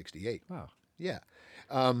until 68. Wow. Yeah.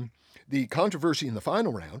 The controversy in the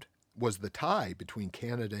final round was the tie between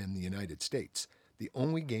Canada and the United States, the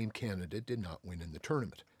only game Canada did not win in the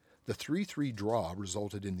tournament. The 3-3 draw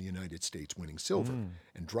resulted in the United States winning silver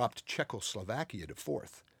and dropped Czechoslovakia to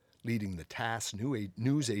 4th, leading the TASS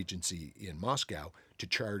news agency in Moscow to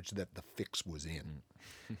charge that the fix was in.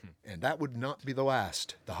 And that would not be the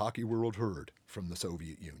last the hockey world heard from the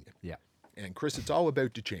Soviet Union. Yeah. And Chris, it's all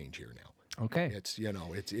about to change here now. Okay. It's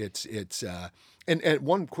and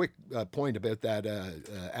one quick point about that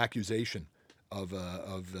accusation of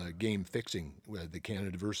game fixing, the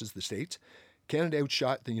Canada versus the States. Canada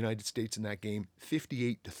outshot the United States in that game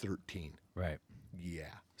 58-13. Right. Yeah.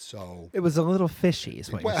 So It was a little fishy,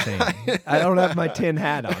 is what you're saying. I don't have my tin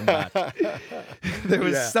hat on, but there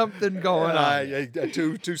was something going on.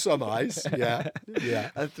 to some eyes, yeah.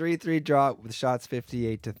 A 3-3 draw with shots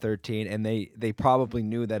 58-13, and they probably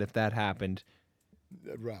knew that if that happened,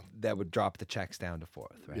 that would drop the checks down to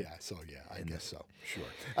fourth, right? I guess so.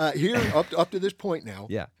 Sure. Here, up to this point now,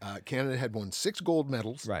 Yeah. Canada had won 6 gold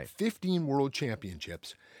medals, Right. 15 world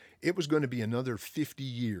championships. It was going to be another 50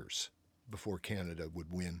 years before Canada would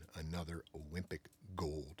win another Olympic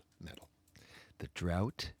gold medal. The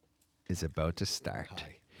drought is about to start.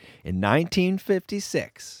 Hi. In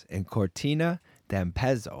 1956, in Cortina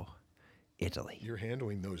d'Ampezzo, Italy. You're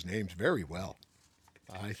handling those names very well,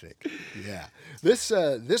 I think. Yeah. This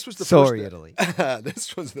was the Sorry, first, Italy.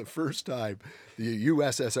 This was the first time the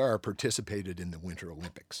USSR participated in the Winter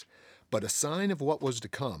Olympics. But a sign of what was to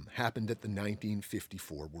come happened at the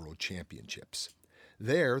 1954 World Championships.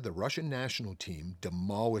 There, the Russian national team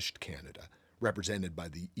demolished Canada, represented by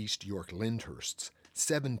the East York Lyndhursts,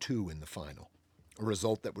 7-2 in the final, a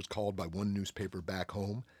result that was called by one newspaper back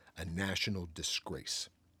home a national disgrace.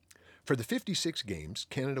 For the 56 games,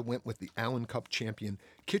 Canada went with the Allen Cup champion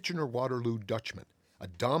Kitchener-Waterloo Dutchmen, a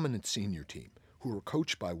dominant senior team who were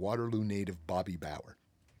coached by Waterloo native Bobby Bauer,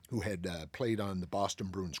 who had played on the Boston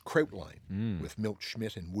Bruins Kraut line with Milt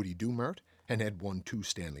Schmidt and Woody Dumart and had won 2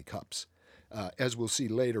 Stanley Cups. As we'll see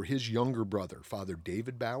later, his younger brother, Father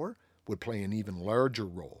David Bauer, would play an even larger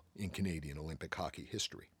role in Canadian Olympic hockey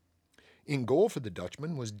history. In goal for the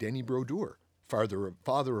Dutchman was Denis Brodeur, father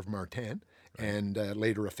of Martin, and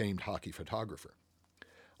later a famed hockey photographer.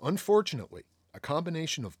 Unfortunately, a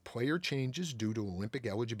combination of player changes due to Olympic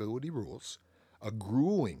eligibility rules, a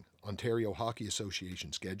grueling Ontario Hockey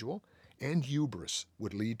Association schedule, and hubris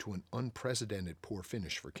would lead to an unprecedented poor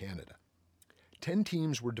finish for Canada. 10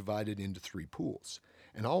 teams were divided into 3 pools,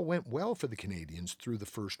 and all went well for the Canadians through the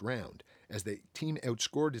first round, as the team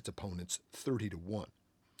outscored its opponents 30-1.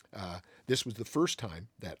 This was the first time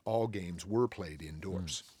that all games were played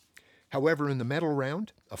indoors. However, in the medal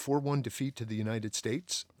round, a 4-1 defeat to the United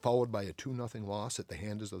States, followed by a 2-0 loss at the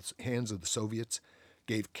hands of the Soviets,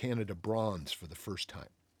 gave Canada bronze for the first time.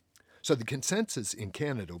 So the consensus in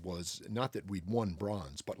Canada was not that we'd won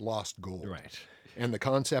bronze, but lost gold. Right. And the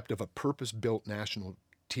concept of a purpose-built national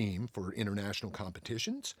team for international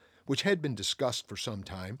competitions, which had been discussed for some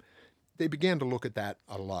time, they began to look at that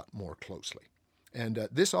a lot more closely. And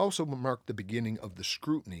this also marked the beginning of the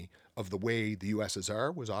scrutiny of the way the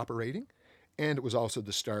USSR was operating, and it was also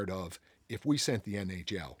the start of, if we sent the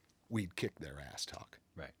NHL, we'd kick their ass talk.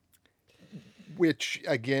 Right. Which,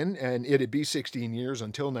 again, and it'd be 16 years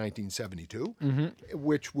until 1972,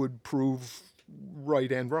 which would prove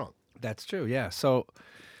right and wrong. That's true, yeah. So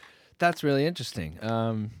that's really interesting.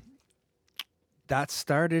 That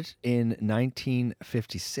started in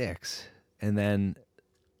 1956, and then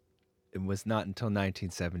it was not until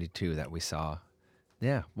 1972 that we saw.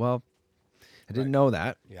 Yeah, well, I didn't know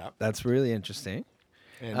that. Yeah. That's really interesting.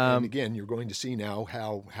 And again, you're going to see now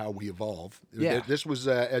how we evolve. Yeah. This was,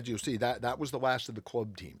 as you'll see, that was the last of the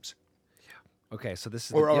club teams. Okay, so this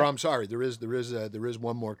is Or I'm sorry, there is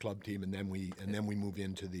one more club team, and then we move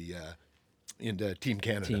into Team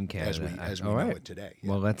Canada. Team Canada, as we all know right. it today.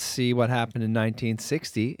 Yeah. Well, let's see what happened in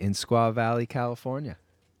 1960 in Squaw Valley, California.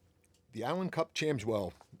 The Allen Cup champs.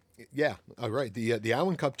 Well, yeah, all right. The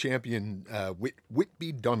Allen Cup champion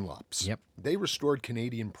Whitby Dunlops. Yep. They restored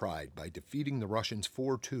Canadian pride by defeating the Russians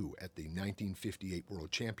 4-2 at the 1958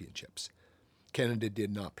 World Championships. Canada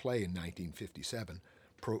did not play in 1957,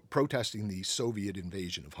 protesting the Soviet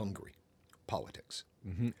invasion of Hungary. Politics.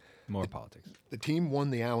 More politics. The team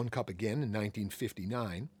won the Allen Cup again in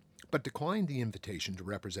 1959, but declined the invitation to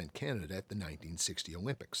represent Canada at the 1960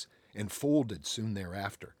 Olympics, and folded soon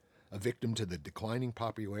thereafter, a victim to the declining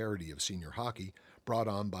popularity of senior hockey brought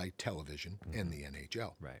on by television and the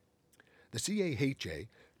NHL. Right. The CAHA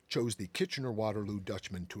chose the Kitchener-Waterloo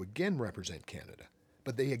Dutchmen to again represent Canada,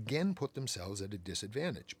 but they again put themselves at a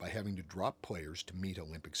disadvantage by having to drop players to meet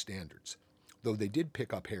Olympic standards, though they did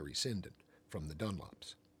pick up Harry Sinden from the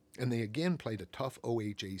Dunlops. And they again played a tough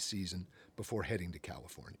OHA season before heading to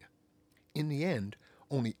California. In the end,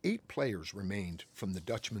 only 8 players remained from the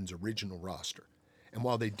Dutchmen's original roster, and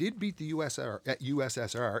while they did beat the USSR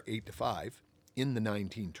 8-5 in the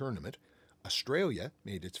 19 tournament, Australia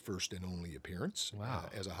made its first and only appearance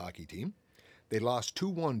as a hockey team. They lost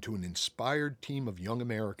 2-1 to an inspired team of young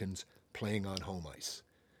Americans playing on home ice.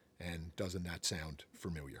 And doesn't that sound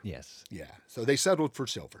familiar? Yes. Yeah. So they settled for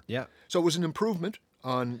silver. Yeah. So it was an improvement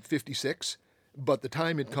on 56. But the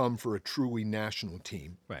time had come for a truly national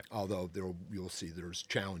team. Right. Although you'll see there's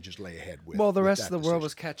challenges lay ahead with. Well, the with rest that of the world decision.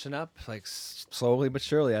 was catching up, like slowly but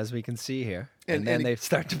surely, as we can see here, and And- then and they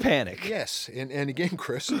start to panic. Yes, and again,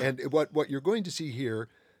 Chris, and what you're going to see here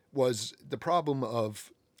was the problem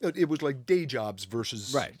of it was like day jobs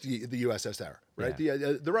versus Right. the USSR, right? Yeah.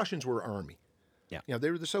 The Russians were army. Yeah. You know, they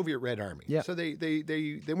were the Soviet Red Army. Yeah. So they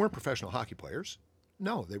weren't professional hockey players.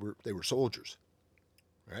 No, they were soldiers.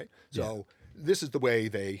 Right? So this is the way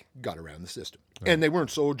they got around the system. And they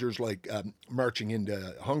weren't soldiers like marching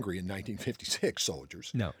into Hungary in 1956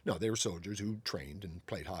 soldiers. No. No, they were soldiers who trained and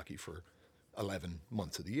played hockey for 11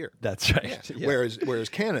 months of the year. That's right. Yeah. Whereas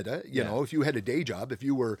Canada, you know, if you had a day job, if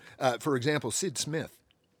you were, for example, Sid Smith,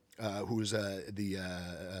 who was the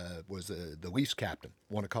Leafs captain,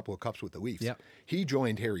 won a couple of cups with the Leafs. Yep. He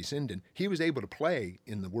joined Harry Sinden. He was able to play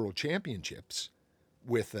in the World Championships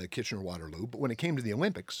with Kitchener-Waterloo, but when it came to the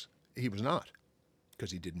Olympics, he was not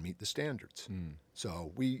because he didn't meet the standards.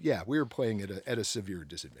 So we were playing at a severe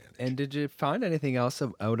disadvantage. And did you find anything else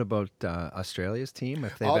out about Australia's team?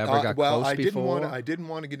 If they've ever got well, close before? I didn't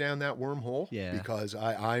want to get down that wormhole. Yeah. Because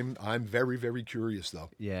I'm very, very curious though.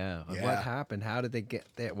 Yeah. Yeah. What happened? How did they get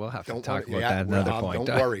there? We'll have to Don't talk worry. about that another point.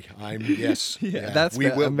 Don't worry. Yeah, We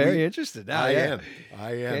will- I'm very interested now. I yeah. am.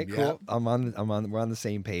 Okay, cool. We're on the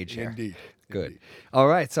same page here. Indeed. Good. Indeed. All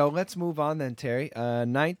right, so let's move on then, Terry.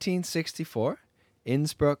 1964,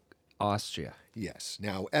 Innsbruck, Austria. Yes.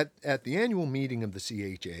 Now, at the annual meeting of the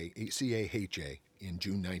CAHA in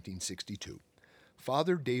June 1962,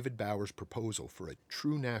 Father David Bauer's proposal for a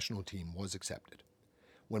true national team was accepted.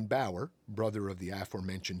 When Bauer, brother of the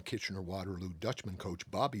aforementioned Kitchener-Waterloo Dutchman coach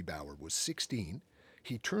Bobby Bauer, was 16,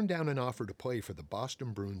 he turned down an offer to play for the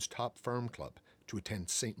Boston Bruins top farm club to attend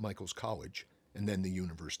St. Michael's College and then the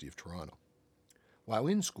University of Toronto. While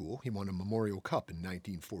in school, he won a Memorial Cup in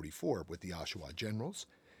 1944 with the Oshawa Generals,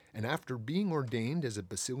 and after being ordained as a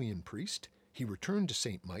Basilian priest, he returned to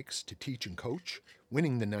St. Mike's to teach and coach,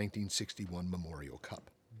 winning the 1961 Memorial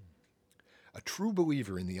Cup. A true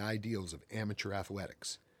believer in the ideals of amateur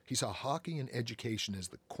athletics, he saw hockey and education as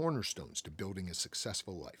the cornerstones to building a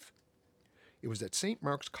successful life. It was at St.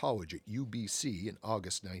 Mark's College at UBC in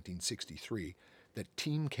August 1963 that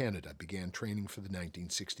Team Canada began training for the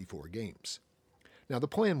 1964 Games. Now, the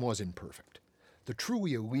plan was imperfect. The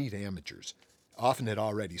truly elite amateurs often had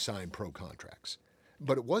already signed pro contracts,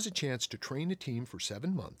 but it was a chance to train a team for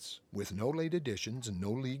 7 months with no late additions and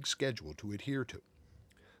no league schedule to adhere to.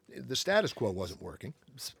 The status quo wasn't working.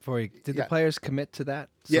 Did the Yeah. players commit to that?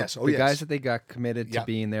 Yes. The Yes. guys that they got committed to Yeah.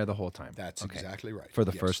 being there the whole time. That's Okay. exactly right. For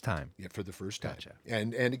the Yes. first time. Yeah, for the first time. Gotcha.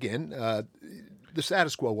 And again, the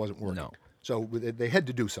status quo wasn't working. No. So they had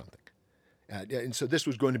to do something. And so this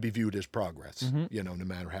was going to be viewed as progress, you know, no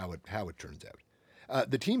matter how it turns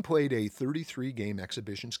out. The team played a 33-game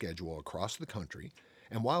exhibition schedule across the country,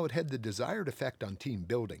 and while it had the desired effect on team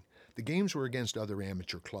building, the games were against other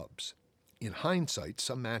amateur clubs. In hindsight,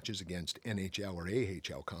 some matches against NHL or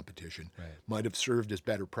AHL competition might have served as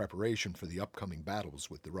better preparation for the upcoming battles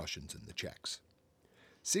with the Russians and the Czechs.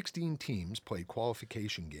 16 teams played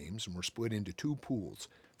qualification games and were split into 2 pools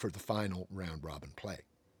for the final round-robin play.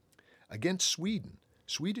 Against Sweden,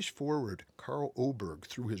 Swedish forward Carl Oberg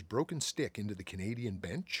threw his broken stick into the Canadian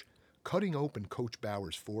bench, cutting open Coach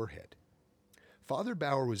Bauer's forehead. Father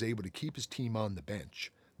Bauer was able to keep his team on the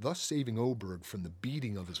bench, thus saving Oberg from the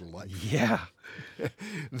beating of his life. Yeah.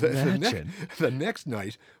 Imagine. The next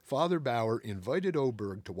night, Father Bauer invited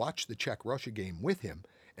Oberg to watch the Czech-Russia game with him,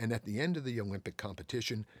 and at the end of the Olympic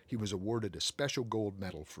competition, he was awarded a special gold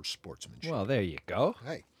medal for sportsmanship. Well, there you go.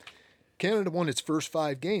 Hey, Canada won its first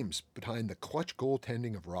 5 games behind the clutch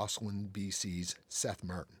goaltending of Rosslyn, BC's Seth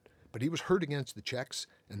Martin. But he was hurt against the Czechs,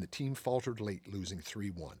 and the team faltered late, losing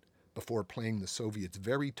 3-1, before playing the Soviets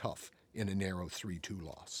very tough in a narrow 3-2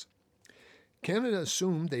 loss. Canada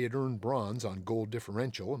assumed they had earned bronze on goal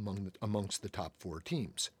differential amongst the top 4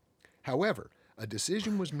 teams. However, a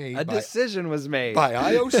decision was made by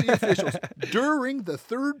IOC officials during the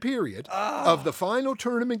third period of the final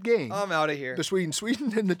tournament game I'm out of here. between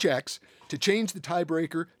Sweden and the Czechs to change the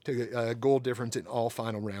tiebreaker to goal difference in all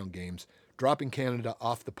final round games, dropping Canada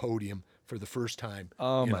off the podium for the first time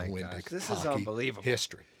Oh in my Olympic gosh, this is hockey unbelievable.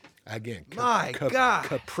 history. Again, My God.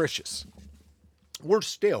 capricious. Worse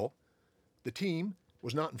still, the team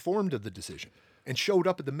was not informed of the decision and showed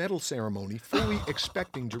up at the medal ceremony fully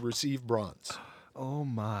expecting to receive bronze. Oh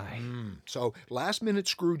my. So last-minute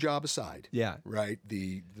screw job aside, Yeah. right,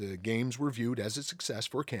 the games were viewed as a success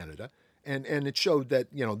for Canada, and it showed that,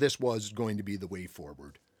 you know, this was going to be the way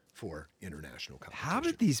forward for international competition. How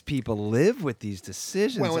did these people live with these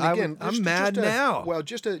decisions? Well, and again, I'm mad now. Well,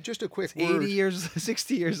 just a quick It's word. 80 years,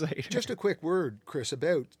 60 years later. Just a quick word, Chris,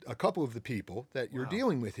 about a couple of the people that you're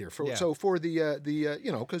dealing with here. Yeah. So for the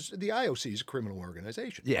because the IOC is a criminal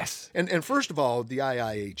organization. Yes. And first of all, the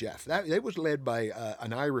IIHF, that was led by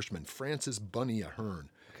an Irishman, Francis Bunny Ahern.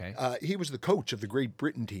 Okay. He was the coach of the Great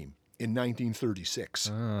Britain team in 1936.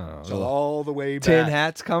 Oh, So all the way back. tin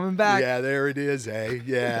hats coming back. Yeah, there it is, eh?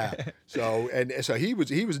 Yeah. So he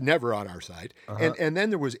was never on our side. And then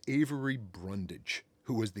there was Avery Brundage,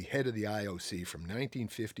 who was the head of the IOC from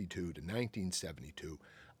 1952 to 1972,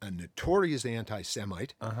 a notorious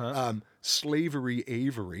anti-Semite. Slavery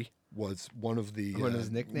Avery was one of the his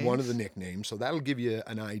nicknames? One of the nicknames. So that'll give you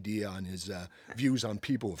an idea on his views on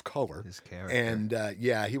people of color. His character. And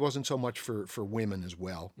he wasn't so much for women as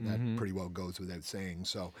well. That pretty well goes without saying.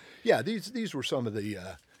 So yeah, these were some of the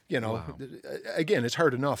again, it's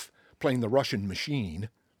hard enough playing the Russian machine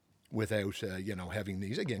without having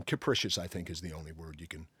these. Again, capricious, I think, is the only word you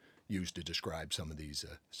can use to describe some of these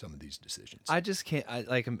decisions. I just can't.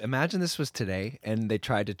 Imagine this was today, and they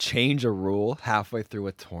tried to change a rule halfway through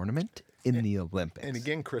a tournament in the Olympics. And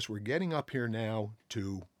again, Chris, we're getting up here now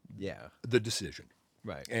to the decision,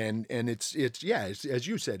 right. And it's as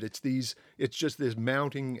you said, it's just this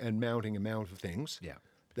mounting amount of things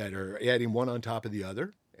that are adding one on top of the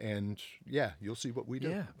other. And you'll see what we do.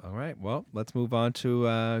 Yeah. All right. Well, let's move on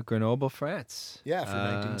to Grenoble, France. Yeah, for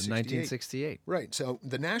 1968. Right. So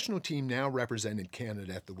the national team now represented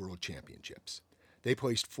Canada at the World Championships. They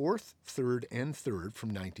placed fourth, third, and third from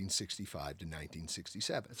 1965 to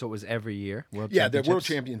 1967. So it was every year. The World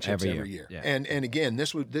Championships every year. Yeah. And again,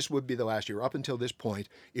 this would be the last year. Up until this point,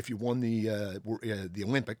 if you won the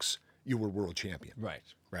Olympics, you were world champion. Right.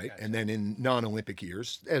 Right. And then in non-Olympic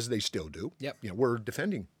years, as they still do,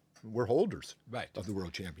 we're holders of the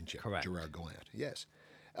World Championship. Correct. Gerard Gallant, yes.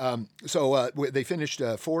 So they finished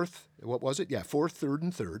fourth, what was it? Yeah, fourth, third,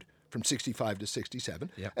 and third from 65 to 67.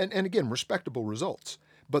 Yep. And again, respectable results.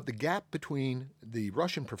 But the gap between the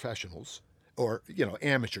Russian professionals, or,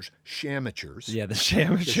 amateurs, shamateurs. Yeah, the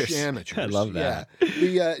shamateurs. The shamateurs. I love that.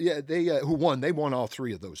 Yeah. They who won, they won all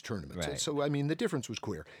three of those tournaments. Right. So, I mean, the difference was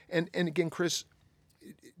clear. And again, Chris,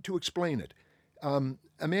 to explain it,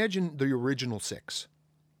 imagine the original six.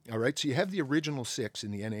 All right, so you have the original six in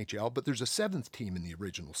the NHL, but there's a seventh team in the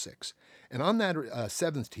original six. And on that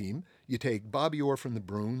seventh team, you take Bobby Orr from the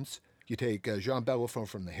Bruins, you take Jean Beliveau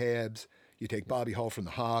from the Habs, you take Bobby Hull from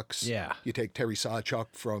the Hawks, you take Terry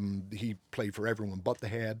Sawchuk he played for everyone but the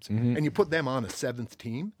Habs, and you put them on a seventh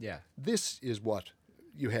team. Yeah. This is what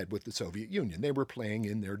you had with the Soviet Union. They were playing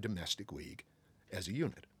in their domestic league as a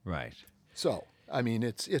unit. Right. So, I mean,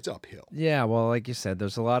 it's uphill. Yeah, well, like you said,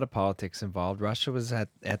 there's a lot of politics involved. Russia was at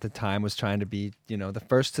the time was trying to be, the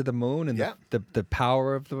first to the moon and the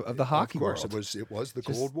power of the hockey world. Of world. course, it was the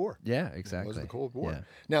Cold War. Yeah, exactly. It was the Cold War. Yeah.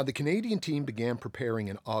 Now, the Canadian team began preparing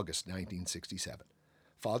in August 1967.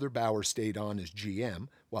 Father Bauer stayed on as GM,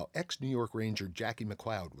 while ex-New York Ranger Jackie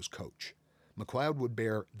McLeod was coach. McLeod would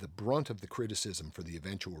bear the brunt of the criticism for the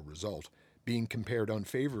eventual result, being compared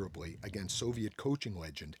unfavorably against Soviet coaching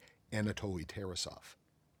legend Anatoly Tarasov.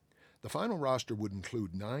 The final roster would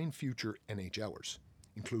include 9 future NHLers,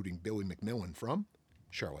 including Billy McMillan from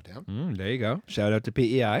Charlottetown. There you go. Shout out to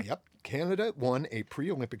PEI. Yep. Canada won a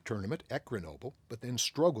pre-Olympic tournament at Grenoble, but then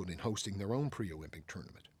struggled in hosting their own pre-Olympic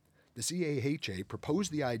tournament. The CAHA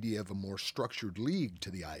proposed the idea of a more structured league to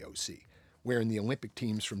the IOC, wherein the Olympic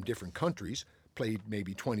teams from different countries played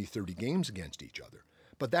maybe 20, 30 games against each other.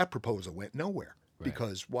 But that proposal went nowhere,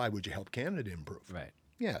 because why would you help Canada improve? Right.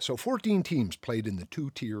 Yeah, so 14 teams played in the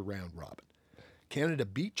 2-tier round robin. Canada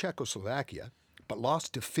beat Czechoslovakia, but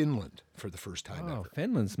lost to Finland for the first time Oh, ever.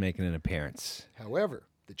 Finland's making an appearance. However,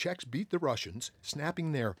 the Czechs beat the Russians,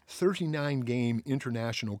 snapping their 39-game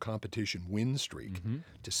international competition win streak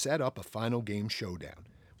to set up a final game showdown,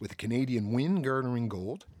 with a Canadian win garnering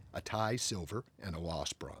gold, a tie silver, and a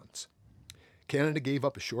loss bronze. Canada gave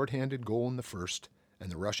up a shorthanded goal in the first,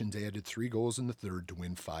 and the Russians added 3 goals in the third to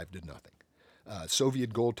win 5-0.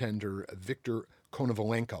 Soviet goaltender Viktor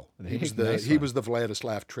Konovalenko. He was the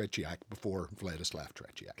Vladislav Tretiak before Vladislav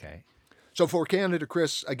Tretiak. Okay. So for Canada,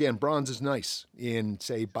 Chris, again, bronze is nice in,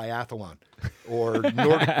 say, biathlon or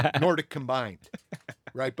Nordic combined,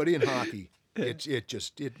 right? But in hockey,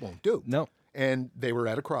 it won't do. No. And they were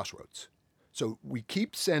at a crossroads. So we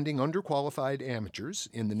keep sending underqualified amateurs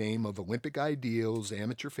in the name of Olympic ideals,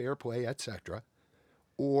 amateur fair play, etc.,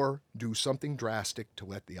 or do something drastic to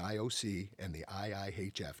let the IOC and the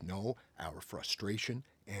IIHF know our frustration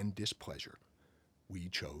and displeasure. We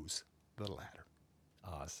chose the latter.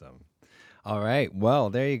 Awesome. All right. Well,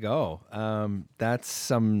 there you go. That's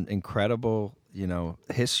some incredible,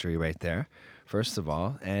 history right there, first of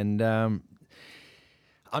all. And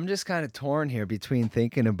I'm just kind of torn here between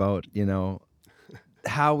thinking about,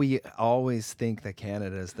 how we always think that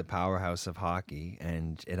Canada is the powerhouse of hockey,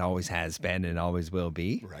 and it always has been and always will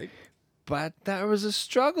be. Right. But there was a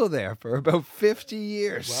struggle there for about 50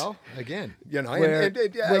 years. Well, again, where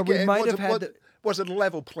we might have had was it a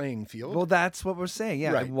level playing field? Well, that's what we're saying.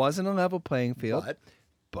 Yeah, Right. It wasn't a level playing field.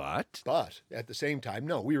 But at the same time,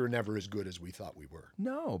 no, we were never as good as we thought we were.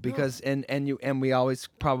 No, because and we always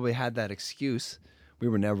probably had that excuse. We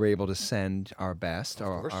were never able to send our best,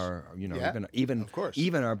 our even of course.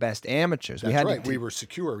 even our best amateurs. That's we had right. We were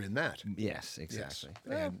secure in that. Yes, exactly.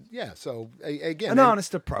 Yes. And so again, an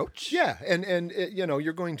honest approach. Yeah, and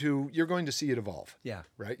you're going to see it evolve. Yeah.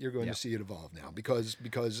 Right. You're going to see it evolve now because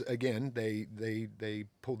again they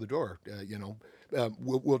pulled the door.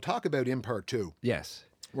 We'll talk about in part 2. Yes.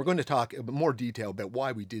 We're going to talk in more detail about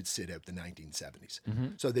why we did sit out the 1970s. Mm-hmm.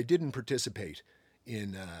 So they didn't participate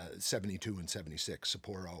in 72 and 76,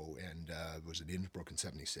 Sapporo and was it Innsbruck in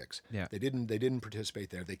 76. Yeah. They didn't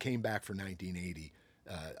participate there. They came back for 1980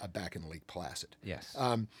 back in Lake Placid. Yes.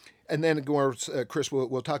 And then, of course, Chris,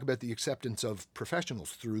 we'll talk about the acceptance of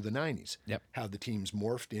professionals through the 90s. Yep. How the teams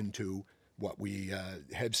morphed into what we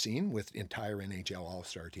have seen with entire NHL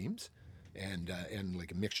All-Star teams. And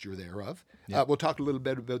like a mixture thereof. Yep. We'll talk a little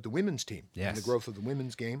bit about the women's team and the growth of the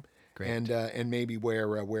women's game. Great. And maybe where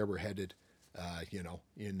we're headed,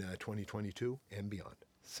 in 2022 and beyond.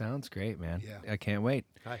 Sounds great, man. Yeah. I can't wait.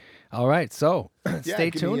 Hi. All right, so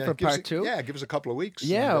stay tuned for part 2. Give us a couple of weeks.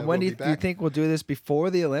 Yeah, and, when we'll do you think we'll do this before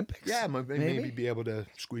the Olympics? Yeah, maybe be able to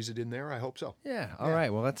squeeze it in there. I hope so. Yeah, all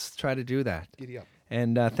right. Well, let's try to do that. Giddy up.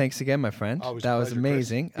 And thanks again, my friend. Always that a was pleasure,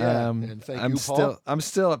 amazing. Chris. Yeah, and thank you, Paul. I'm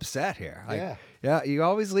still upset here. Yeah. You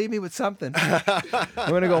always leave me with something. I'm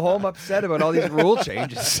going to go home upset about all these rule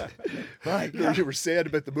changes. You were sad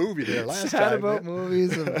about the movie there last time. Sad about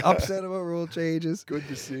movies and upset about rule changes. Good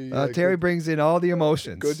to see. Terry brings in all the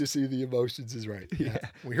emotions. Good to see the emotions is right. Yeah.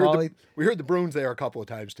 We heard the Bruins there a couple of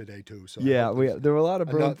times today too. So there were a lot of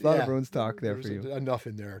Bruins talk there for you. Enough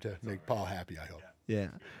in there to make Paul happy, I hope. Yeah.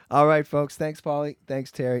 All right, folks. Thanks, Paulie.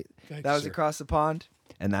 Thanks, Terry. Thanks, that was sir. Across the Pond,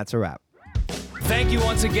 and that's a wrap. Thank you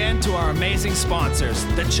once again to our amazing sponsors,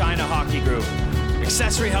 the China Hockey Group,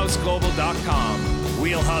 AccessoryHouseGlobal.com,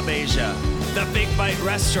 Wheel Hub Asia, The Big Bite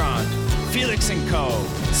Restaurant, Felix & Co.,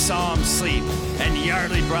 Psalm Sleep, and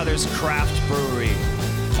Yardley Brothers Craft Brewery.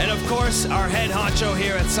 And of course, our head honcho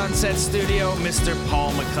here at Sunset Studio, Mr.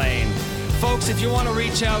 Paul McLean. Folks, if you want to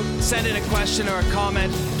reach out, send in a question or a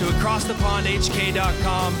comment to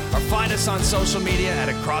AcrossThePondHK.com or find us on social media at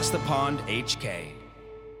AcrossThePondHK.